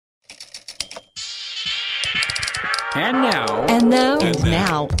And now.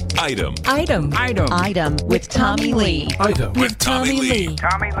 Now. Item with Tommy Lee. Item with Tommy Lee.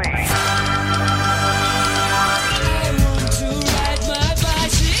 Tommy Lee.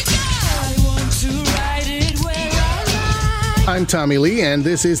 I'm Tommy Lee, and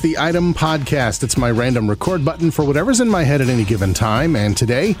this is the Item Podcast. It's my random record button for whatever's in my head at any given time, and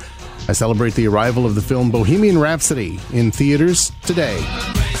today I celebrate the arrival of the film Bohemian Rhapsody in theaters today.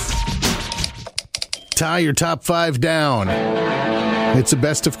 Tie your top 5 down. It's a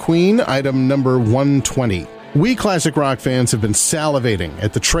best of Queen, item number 120. We classic rock fans have been salivating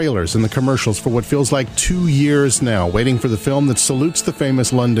at the trailers and the commercials for what feels like 2 years now, waiting for the film that salutes the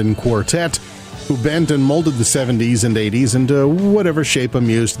famous London Quartet, who bent and molded the 70s and 80s into whatever shape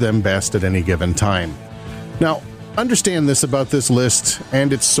amused them best at any given time. Now, understand this about this list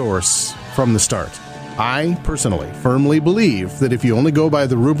and its source from the start. I, personally, firmly believe that if you only go by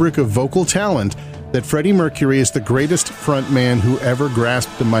the rubric of vocal talent, that Freddie Mercury is the greatest frontman who ever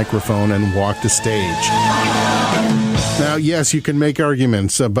grasped the microphone and walked a stage. Now, yes, you can make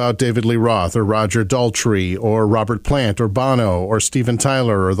arguments about David Lee Roth or Roger Daltrey or Robert Plant or Bono or Steven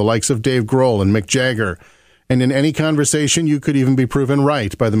Tyler or the likes of Dave Grohl and Mick Jagger. And in any conversation, you could even be proven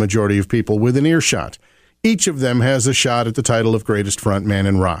right by the majority of people within earshot. Each of them has a shot at the title of greatest frontman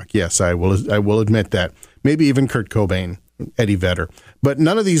in rock. Yes, I will admit that. Maybe even Kurt Cobain, Eddie Vedder. But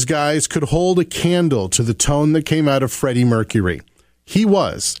none of these guys could hold a candle to the tone that came out of Freddie Mercury. He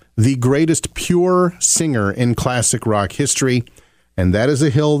was the greatest pure singer in classic rock history, and that is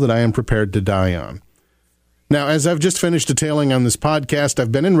a hill that I am prepared to die on. Now, as I've just finished detailing on this podcast,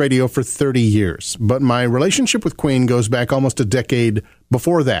 I've been in radio for 30 years, but my relationship with Queen goes back almost a decade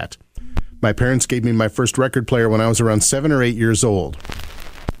before that. My parents gave me my first record player when I was around 7 or 8 years old.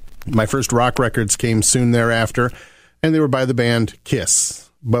 My first rock records came soon thereafter, and they were by the band Kiss.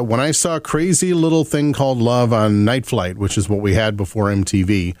 But when I saw Crazy Little Thing Called Love on Night Flight, which is what we had before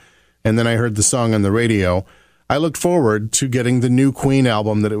MTV, and then I heard the song on the radio, I looked forward to getting the new Queen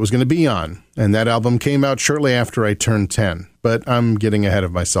album that it was going to be on. And that album came out shortly after I turned 10. But I'm getting ahead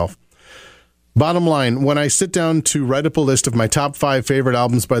of myself. Bottom line, when I sit down to write up a list of my top 5 favorite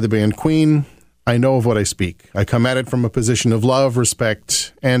albums by the band Queen, I know of what I speak. I come at it from a position of love,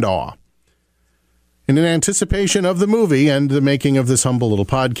 respect, and awe. And in anticipation of the movie and the making of this humble little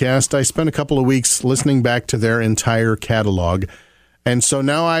podcast, I spent a couple of weeks listening back to their entire catalog. And so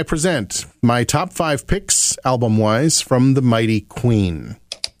now I present my top 5 picks, album-wise, from the mighty Queen.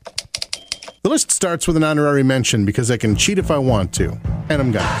 The list starts with an honorary mention because I can cheat if I want to, and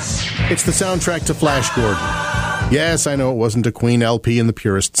I'm gonna. It's the soundtrack to Flash Gordon. Yes, I know it wasn't a Queen LP in the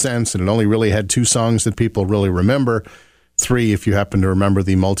purest sense, and it only really had 2 songs that people really remember. 3 if you happen to remember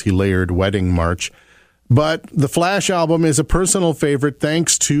the multi-layered wedding march. But the Flash album is a personal favorite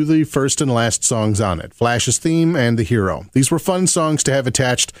thanks to the first and last songs on it, Flash's theme and The Hero. These were fun songs to have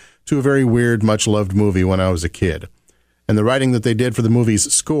attached to a very weird, much-loved movie when I was a kid. And the writing that they did for the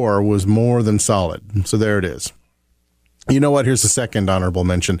movie's score was more than solid. So there it is. You know what? Here's the second honorable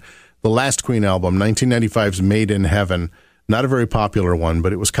mention. The last Queen album, 1995's Made in Heaven. Not a very popular one,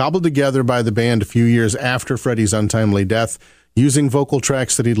 but it was cobbled together by the band a few years after Freddie's untimely death, using vocal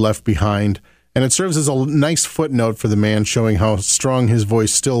tracks that he'd left behind. And it serves as a nice footnote for the man, showing how strong his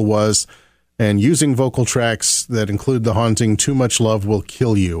voice still was, and using vocal tracks that include the haunting Too Much Love Will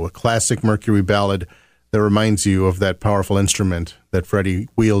Kill You, a classic Mercury ballad that reminds you of that powerful instrument that Freddie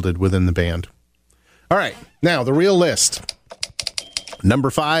wielded within the band. All right, now the real list. Number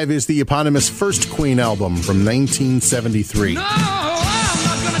 5 is the eponymous first Queen album from 1973.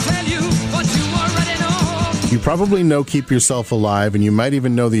 You probably know Keep Yourself Alive, and you might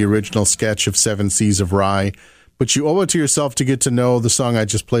even know the original sketch of 7 Seas of Rye, but you owe it to yourself to get to know the song I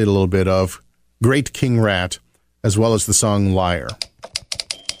just played a little bit of, Great King Rat, as well as the song Liar.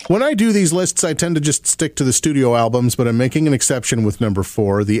 When I do these lists, I tend to just stick to the studio albums, but I'm making an exception with number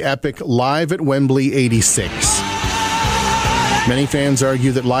 4, the epic Live at Wembley 86. Many fans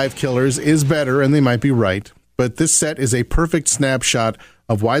argue that Live Killers is better, and they might be right, but this set is a perfect snapshot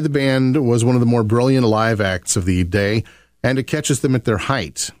of why the band was one of the more brilliant live acts of the day, and it catches them at their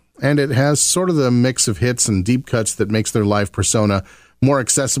height. And it has sort of the mix of hits and deep cuts that makes their live persona more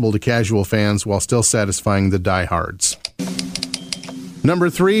accessible to casual fans while still satisfying the diehards. Number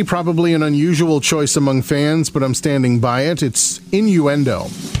 3, probably an unusual choice among fans, but I'm standing by it. It's Innuendo,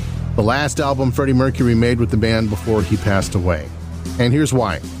 the last album Freddie Mercury made with the band before he passed away. And here's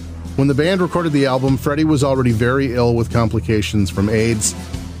why. When the band recorded the album, Freddie was already very ill with complications from AIDS,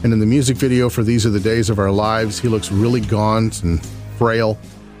 and in the music video for These Are the Days of Our Lives, he looks really gaunt and frail.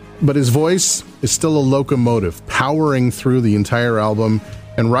 But his voice is still a locomotive, powering through the entire album,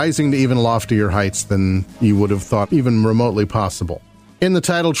 and rising to even loftier heights than you would have thought even remotely possible. In the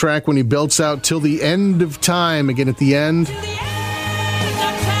title track, when he belts out "Till the End of Time" again at the end,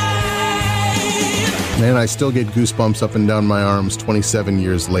 man, I still get goosebumps up and down my arms 27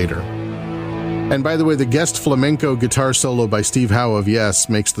 years later. And by the way, the guest flamenco guitar solo by Steve Howe of Yes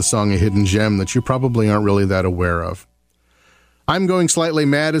makes the song a hidden gem that you probably aren't really that aware of. I'm Going Slightly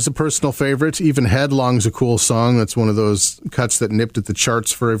Mad is a personal favorite. Even Headlong's a cool song. That's one of those cuts that nipped at the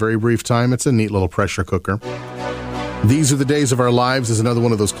charts for a very brief time. It's a neat little pressure cooker. These Are the Days of Our Lives is another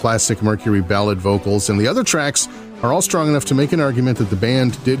one of those classic Mercury ballad vocals, and the other tracks are all strong enough to make an argument that the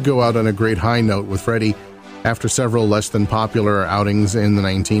band did go out on a great high note with Freddie after several less than popular outings in the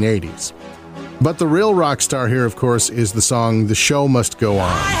 1980s. But the real rock star here, of course, is the song "The Show Must Go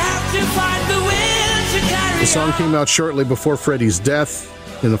On." The song came out shortly before Freddie's death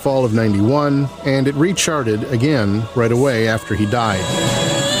in the fall of '91, and it recharted again right away after he died.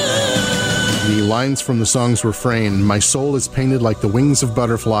 The lines from the song's refrain, "My soul is painted like the wings of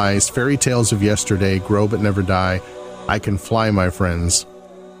butterflies, fairy tales of yesterday, grow but never die. I can fly, my friends,"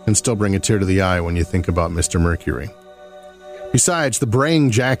 can still bring a tear to the eye when you think about Mr. Mercury. Besides, the braying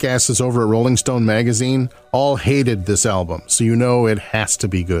jackasses over at Rolling Stone magazine all hated this album, so you know it has to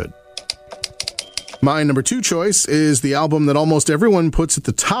be good. My number 2 choice is the album that almost everyone puts at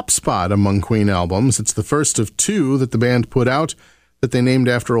the top spot among Queen albums. It's the first of 2 that the band put out that they named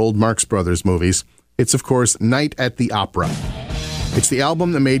after old Marx Brothers movies. It's, of course, Night at the Opera. It's the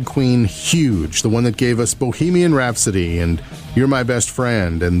album that made Queen huge, the one that gave us Bohemian Rhapsody and You're My Best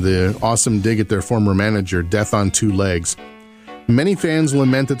Friend and the awesome dig at their former manager, Death on Two Legs. Many fans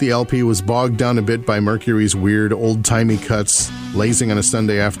lament that the LP was bogged down a bit by Mercury's weird old-timey cuts, Lazing on a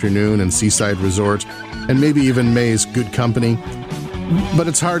Sunday Afternoon and Seaside Resort, and maybe even May's Good Company. But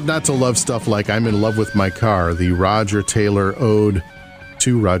it's hard not to love stuff like I'm in Love with My Car, the Roger Taylor ode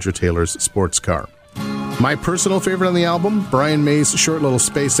to Roger Taylor's sports car. My personal favorite on the album, Brian May's short little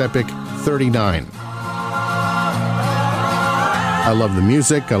space epic, 39. I love the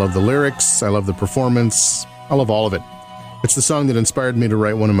music, I love the lyrics, I love the performance, I love all of it. It's the song that inspired me to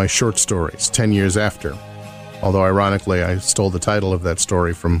write one of my short stories, 10 years after. Although, ironically, I stole the title of that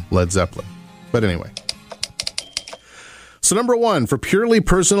story from Led Zeppelin. But anyway. So number 1, for purely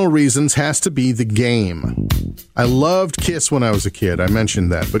personal reasons, has to be The Game. I loved Kiss when I was a kid, I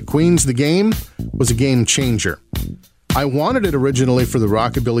mentioned that, but Queen's The Game was a game changer. I wanted it originally for the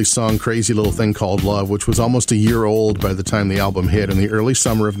rockabilly song Crazy Little Thing Called Love, which was almost a year old by the time the album hit in the early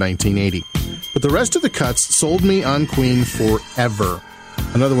summer of 1980. But the rest of the cuts sold me on Queen forever.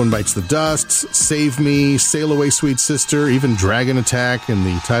 Another One Bites the Dust, Save Me, Sail Away Sweet Sister, even Dragon Attack, and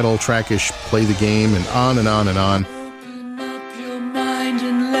the title track-ish Play the Game, and on and on and on.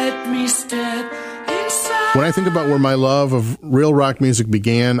 When I think about where my love of real rock music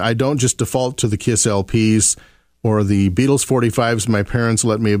began, I don't just default to the Kiss LPs or the Beatles 45s my parents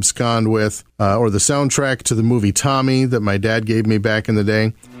let me abscond with, or the soundtrack to the movie Tommy that my dad gave me back in the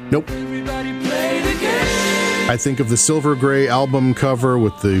day. Nope. I think of the silver gray album cover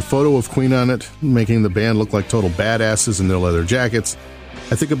with the photo of Queen on it, making the band look like total badasses in their leather jackets.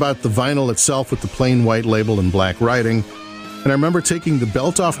 I think about the vinyl itself with the plain white label and black writing. And I remember taking the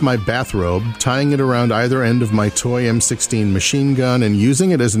belt off my bathrobe, tying it around either end of my toy M16 machine gun, and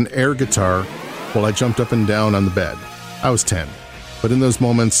using it as an air guitar while I jumped up and down on the bed. I was 10. But in those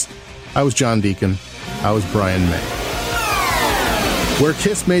moments, I was John Deacon. I was Brian May. Where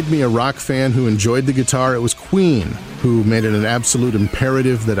Kiss made me a rock fan who enjoyed the guitar, it was Queen who made it an absolute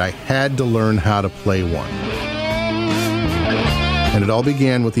imperative that I had to learn how to play one. And it all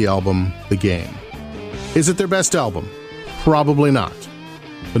began with the album The Game. Is it their best album? Probably not.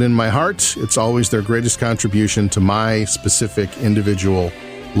 But in my heart, it's always their greatest contribution to my specific individual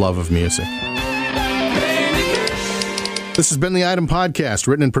love of music. This has been the Item Podcast,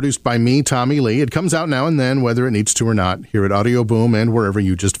 written and produced by me, Tommy Lee. It comes out now and then, whether it needs to or not, here at Audio Boom and wherever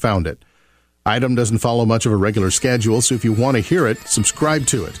you just found it. Item doesn't follow much of a regular schedule, so if you want to hear it, subscribe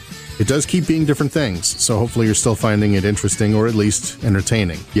to it. It does keep being different things, so hopefully you're still finding it interesting or at least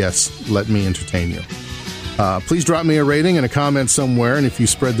entertaining. Yes, let me entertain you. Please drop me a rating and a comment somewhere, and if you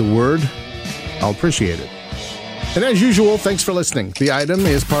spread the word, I'll appreciate it. And as usual, thanks for listening. The Item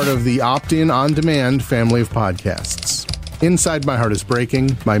is part of the Opt-in On Demand family of podcasts. Inside my heart is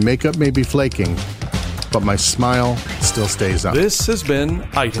breaking, my makeup may be flaking, but my smile still stays on. This has been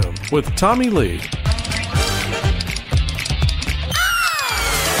Item with Tommy Lee.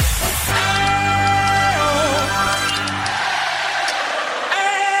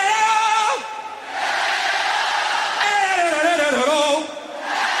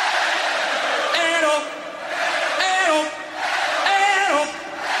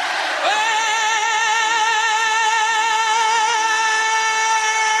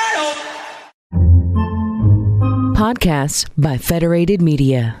 Podcasts by Federated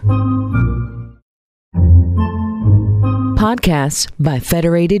Media. Podcasts by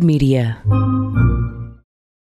Federated Media.